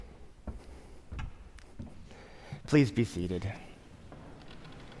Please be seated.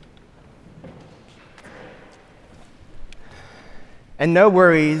 And no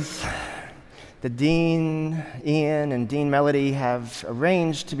worries, the Dean Ian and Dean Melody have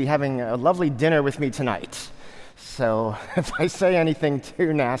arranged to be having a lovely dinner with me tonight. So if I say anything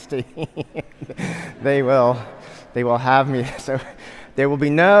too nasty, they will have me. So there will be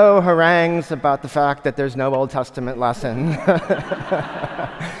no harangues about the fact that there's no Old Testament lesson.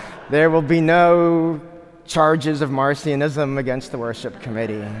 There will be no charges of Marcionism against the worship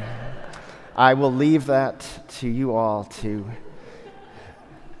committee. I will leave that to you all to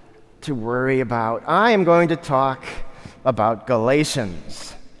worry about. I am going to talk about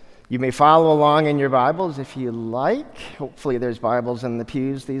Galatians. You may follow along in your Bibles if you like. Hopefully there's Bibles in the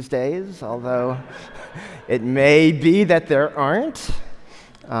pews these days, although it may be that there aren't.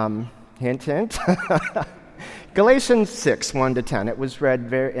 Hint, hint. Galatians 6, 1-10. It was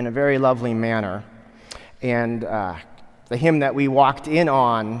read in a very lovely manner. And the hymn that we walked in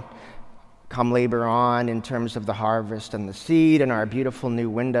on, Come Labor On, in terms of the harvest and the seed and our beautiful new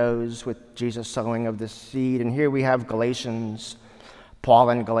windows with Jesus sowing of the seed. And here we have Galatians,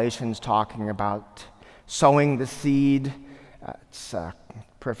 Paul in Galatians talking about sowing the seed. It's a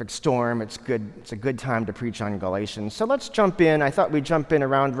perfect storm. It's good. It's a good time to preach on Galatians. So let's jump in. I thought we'd jump in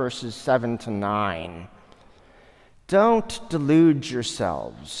around verses 7-9. Don't delude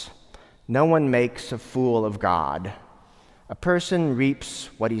yourselves. No one makes a fool of God. A person reaps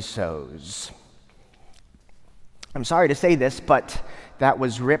what he sows. I'm sorry to say this, but that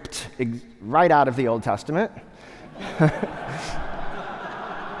was ripped right out of the Old Testament.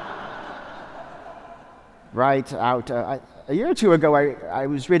 Right out. A year or two ago, I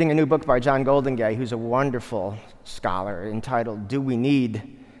was reading a new book by John Goldingay, who's a wonderful scholar, entitled Do We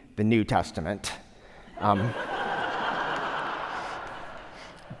Need the New Testament?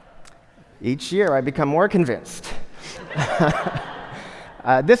 Each year, I become more convinced.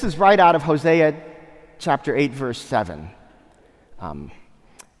 This is right out of Hosea chapter 8, verse 7. I'll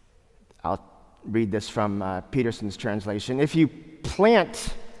read this from Peterson's translation. If you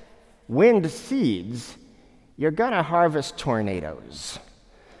plant wind seeds, you're going to harvest tornadoes.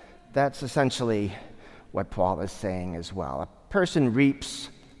 That's essentially what Paul is saying as well. A person reaps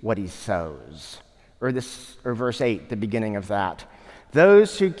what he sows. Or verse 8, the beginning of that.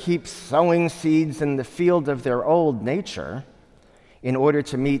 Those who keep sowing seeds in the field of their old nature in order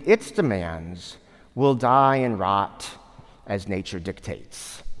to meet its demands will die and rot as nature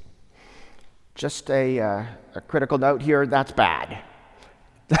dictates. Just a critical note here, that's bad.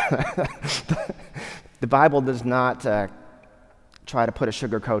 The Bible does not try to put a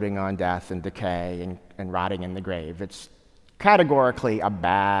sugar coating on death and decay and rotting in the grave. It's categorically a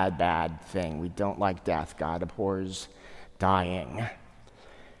bad, bad thing. We don't like death. God abhors dying.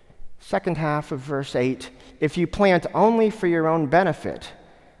 Second half of verse 8, if you plant only for your own benefit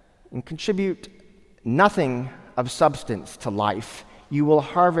and contribute nothing of substance to life, you will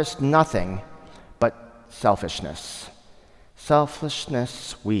harvest nothing but selfishness.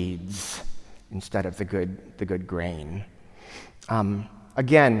 Selfishness weeds instead of the good grain.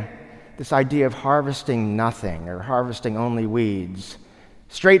 Again, this idea of harvesting nothing or harvesting only weeds,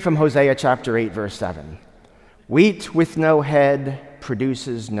 straight from Hosea chapter 8, verse 7. Wheat with no head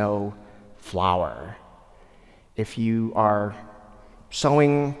produces no flour. If you are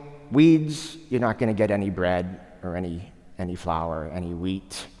sowing weeds, you're not going to get any bread or any flour, any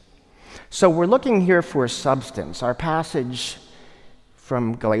wheat. So we're looking here for substance. Our passage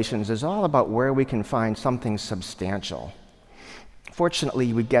from Galatians is all about where we can find something substantial.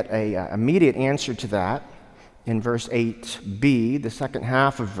 Fortunately, we get an immediate answer to that in verse 8b, the second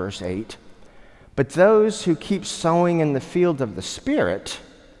half of verse 8. But those who keep sowing in the field of the Spirit,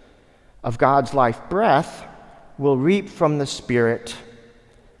 of God's life breath, will reap from the Spirit.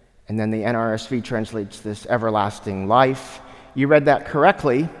 And then the NRSV translates this everlasting life. You read that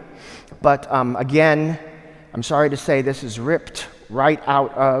correctly, but again, I'm sorry to say this is ripped right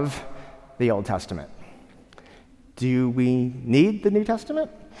out of the Old Testament. Do we need the New Testament?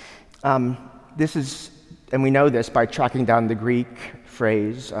 This is, and we know this by tracking down the Greek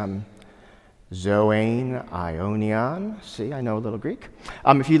phrase, Zoein Ionion. See, I know a little Greek.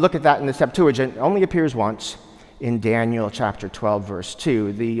 If you look at that in the Septuagint, it only appears once in Daniel chapter 12, verse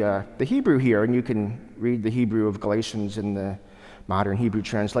 2. The Hebrew here, and you can read the Hebrew of Galatians in the modern Hebrew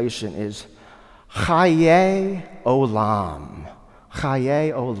translation, is Chaye Olam.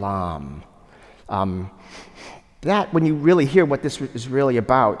 Chaye Olam. That, when you really hear what this is really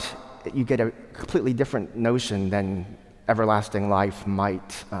about, you get a completely different notion than everlasting life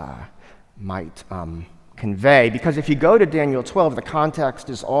might convey. Because if you go to Daniel 12, the context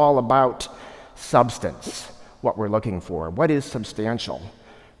is all about substance. what we're looking for. What is substantial?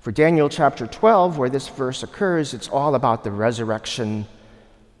 For Daniel chapter 12, where this verse occurs, it's all about the resurrection,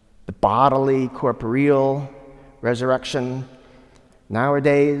 the bodily, corporeal resurrection.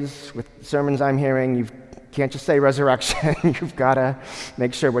 Nowadays, with sermons I'm hearing, you can't just say resurrection. You've got to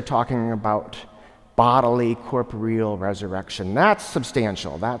make sure we're talking about bodily, corporeal resurrection. That's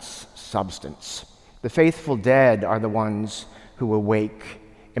substantial. That's substance. The faithful dead are the ones who awake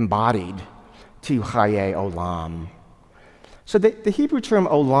embodied to Chaye Olam. So the Hebrew term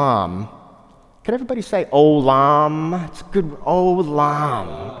olam, can everybody say olam? It's good.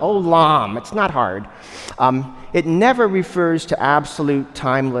 Olam. Olam. It's not hard. It never refers to absolute,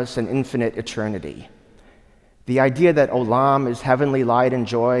 timeless, and infinite eternity. The idea that olam is heavenly light and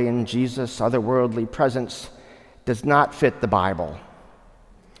joy and Jesus' otherworldly presence does not fit the Bible.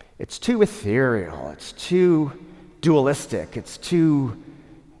 It's too ethereal. It's too dualistic. It's too,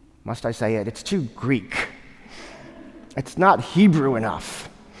 must I say it, it's too Greek. It's not Hebrew enough.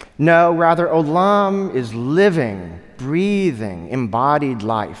 No, rather, olam is living, breathing, embodied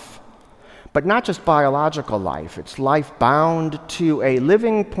life. But not just biological life. It's life bound to a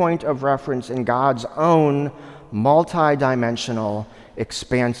living point of reference in God's own multidimensional,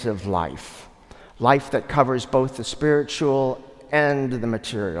 expansive life. Life that covers both the spiritual and the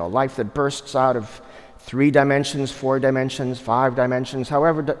material. Life that bursts out of 3 dimensions, 4 dimensions, 5 dimensions,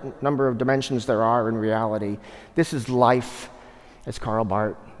 however number of dimensions there are in reality. This is life, as Karl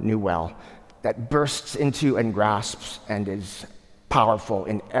Barth knew well, that bursts into and grasps and is powerful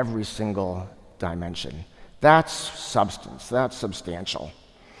in every single dimension. That's substance. That's substantial.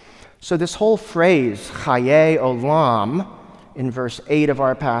 So this whole phrase, Chaye Olam, in verse 8 of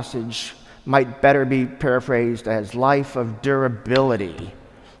our passage, might better be paraphrased as life of durability,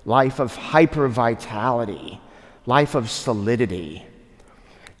 life of hypervitality, life of solidity.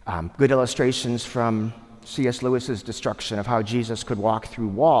 Good illustrations from C.S. Lewis's Destruction of how Jesus could walk through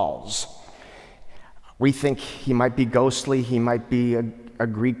walls. We think he might be ghostly, he might be a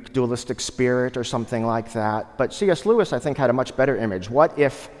Greek dualistic spirit or something like that. But C.S. Lewis, I think, had a much better image. What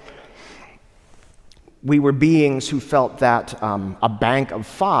if we were beings who felt that a bank of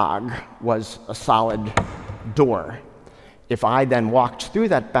fog was a solid door? If I then walked through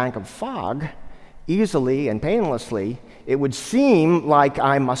that bank of fog easily and painlessly, it would seem like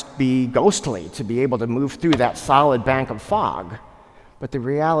I must be ghostly to be able to move through that solid bank of fog. But the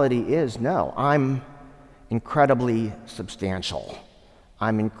reality is, no, I'm incredibly substantial.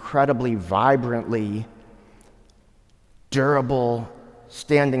 I'm incredibly vibrantly durable,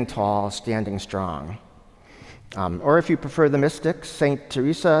 standing tall, standing strong. Or if you prefer the mystics, St.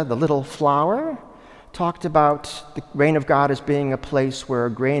 Teresa, the little flower, talked about the reign of God as being a place where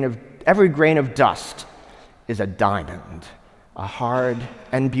every grain of dust is a diamond, a hard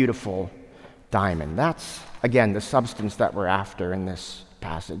and beautiful diamond. That's, again, the substance that we're after in this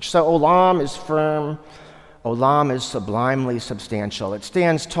passage. So olam is firm. Olam is sublimely substantial. It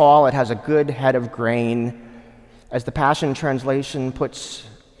stands tall. It has a good head of grain. As the Passion Translation puts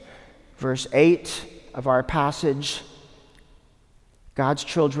verse 8 of our passage, God's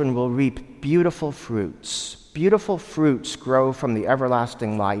children will reap beautiful fruits. Beautiful fruits grow from the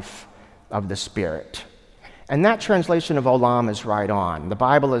everlasting life of the Spirit. And that translation of olam is right on. The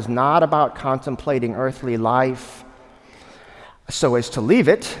Bible is not about contemplating earthly life so as to leave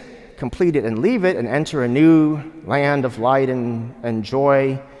it, complete it and leave it, and enter a new land of light and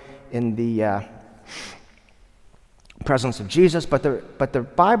joy in the presence of Jesus, but the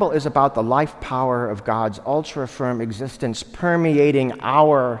Bible is about the life power of God's ultra-firm existence permeating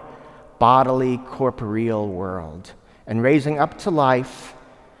our bodily, corporeal world and raising up to life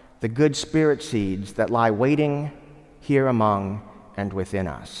the good spirit seeds that lie waiting here among and within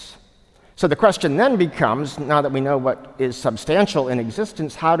us. So the question then becomes, now that we know what is substantial in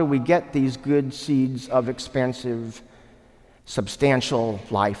existence, how do we get these good seeds of expansive, substantial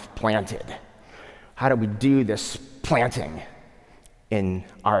life planted? How do we do this planting in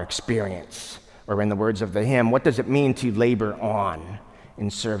our experience? Or in the words of the hymn, what does it mean to labor on in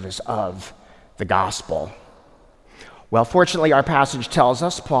service of the gospel? Well, fortunately, our passage tells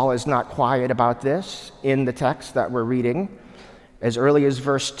us Paul is not quiet about this in the text that we're reading. As early as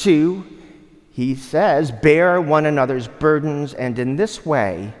verse 2, he says, "Bear one another's burdens, and in this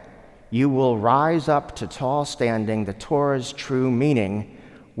way you will rise up to tall standing, the Torah's true meaning,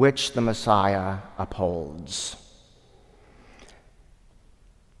 which the Messiah upholds."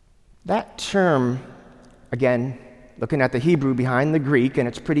 That term, again, looking at the Hebrew behind the Greek, and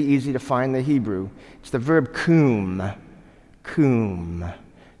it's pretty easy to find the Hebrew, it's the verb kum,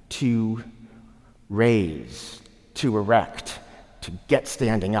 to raise, to erect, to get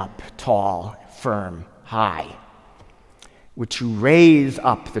standing up, tall, firm, high, which you raise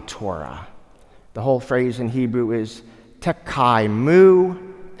up the Torah. The whole phrase in Hebrew is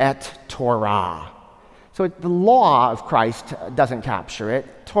tekaimu et Torah. So the law of Christ doesn't capture it.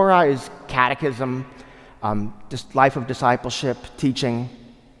 Torah is catechism, just life of discipleship, teaching.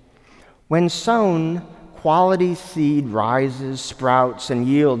 When sown, quality seed rises, sprouts, and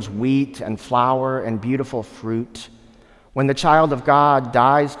yields wheat and flour and beautiful fruit. When the child of God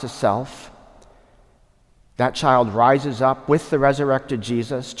dies to self, that child rises up with the resurrected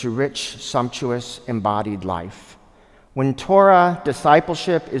Jesus to rich, sumptuous, embodied life. When Torah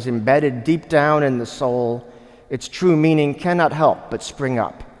discipleship is embedded deep down in the soul, its true meaning cannot help but spring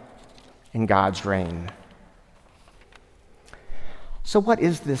up in God's reign. So what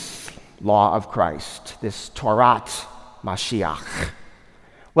is this law of Christ, this Torat Mashiach?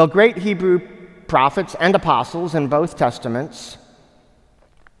 Well, great Hebrew prophets and apostles in both testaments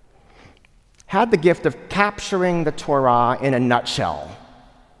had the gift of capturing the Torah in a nutshell.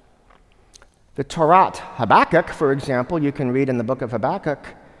 The Torat Habakkuk, for example, you can read in the book of Habakkuk,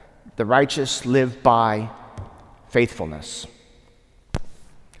 the righteous live by faithfulness.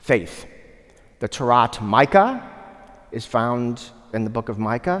 Faith. The Torat Micah is found in the book of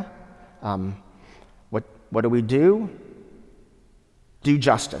Micah. What do? Do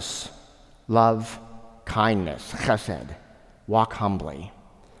justice, love kindness, chesed, walk humbly.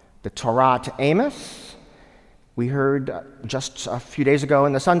 The Torat Amos, we heard just a few days ago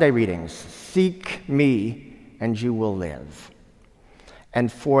in the Sunday readings, seek me and you will live.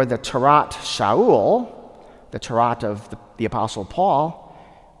 And for the Torat Shaul, the Torat of the Apostle Paul,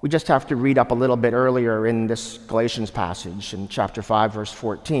 we just have to read up a little bit earlier in this Galatians passage in chapter 5, verse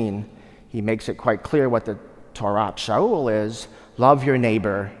 14. He makes it quite clear what the Torat Shaul is: love your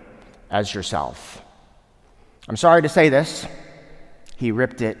neighbor as yourself. I'm sorry to say this, he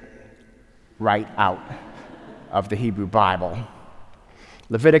ripped it right out of the Hebrew Bible.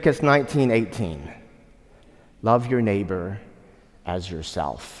 Leviticus 19:18. Love your neighbor as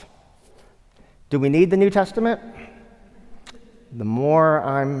yourself. Do we need the New Testament? The more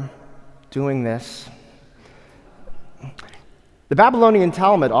I'm doing this. The Babylonian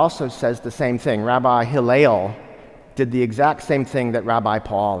Talmud also says the same thing. Rabbi Hillel did the exact same thing that Rabbi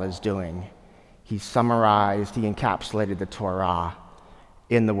Paul is doing. He summarized, he encapsulated the Torah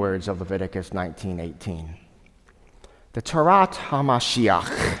in the words of Leviticus 19:18. The Torat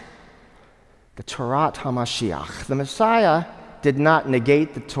HaMashiach. The Torat HaMashiach. The Messiah did not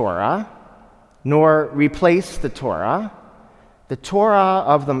negate the Torah, nor replace the Torah. The Torah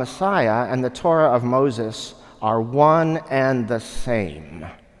of the Messiah and the Torah of Moses are one and the same.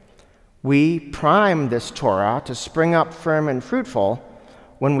 We prime this Torah to spring up firm and fruitful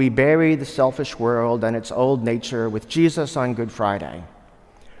when we bury the selfish world and its old nature with Jesus on Good Friday.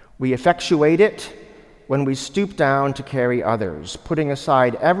 We effectuate it when we stoop down to carry others, putting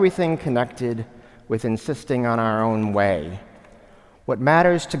aside everything connected with insisting on our own way. What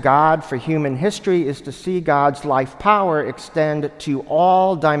matters to God for human history is to see God's life power extend to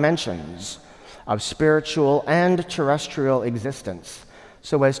all dimensions of spiritual and terrestrial existence,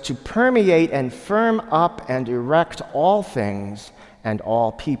 so as to permeate and firm up and erect all things and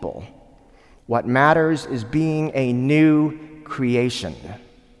all people. What matters is being a new creation.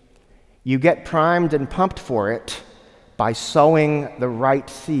 You get primed and pumped for it by sowing the right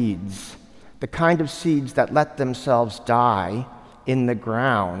seeds, the kind of seeds that let themselves die in the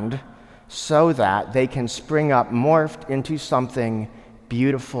ground so that they can spring up morphed into something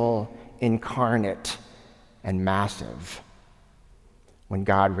beautiful, incarnate, and massive when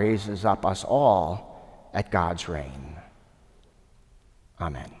God raises up us all at God's reign.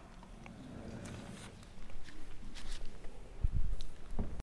 Amen.